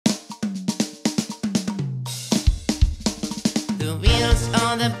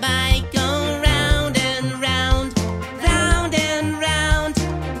on the bike go round and round, round and round,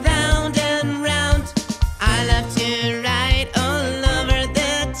 round and round. I love to ride all over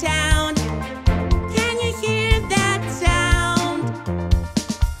the town. Can you hear that sound?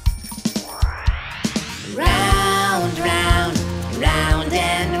 Round, round, round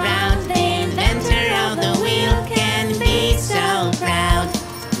and round. The inventor of the wheel can be so proud.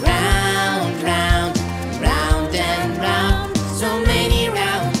 Round, round, round and round. So many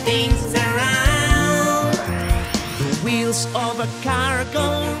round things around. The wheels of a car go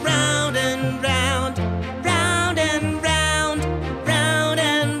round and round, round and round, round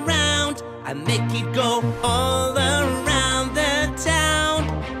and round. I make it go all around the town.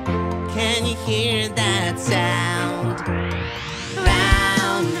 Can you hear that sound?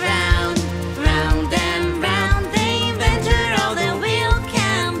 Round, round, round and round. The inventor of the wheel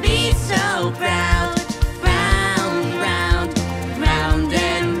can be so proud. Round, round, round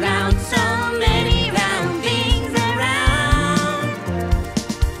and round. So many round things around.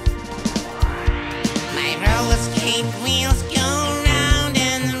 My roller skate wheels go round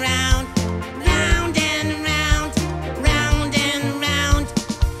and round, round and round, round and round.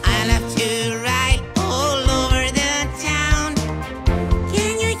 I love to ride all over the town.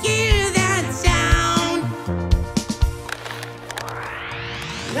 Can you hear that sound?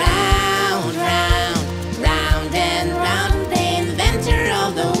 Round, round, round and round. The inventor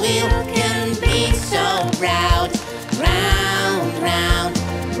of the wheel can be so proud. Round, round,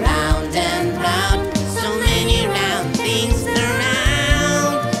 round and round. So many round things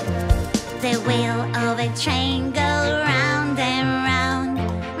around. The wheel of a train go round and round,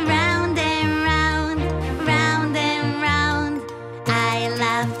 round and round, round and round. I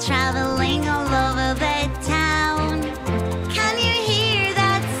love traveling all over the town. Can you hear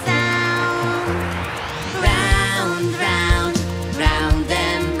that sound? Round, round, round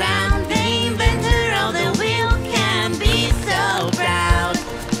and round. The inventor of the wheel can be so proud.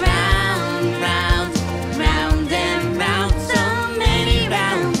 Round, round, round and round. So many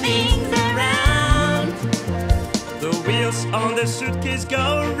round things around. The wheels on the suitcase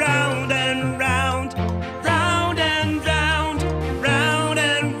go round and round, round and round, round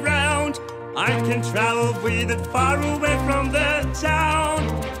and round. I can travel with it far away from the town.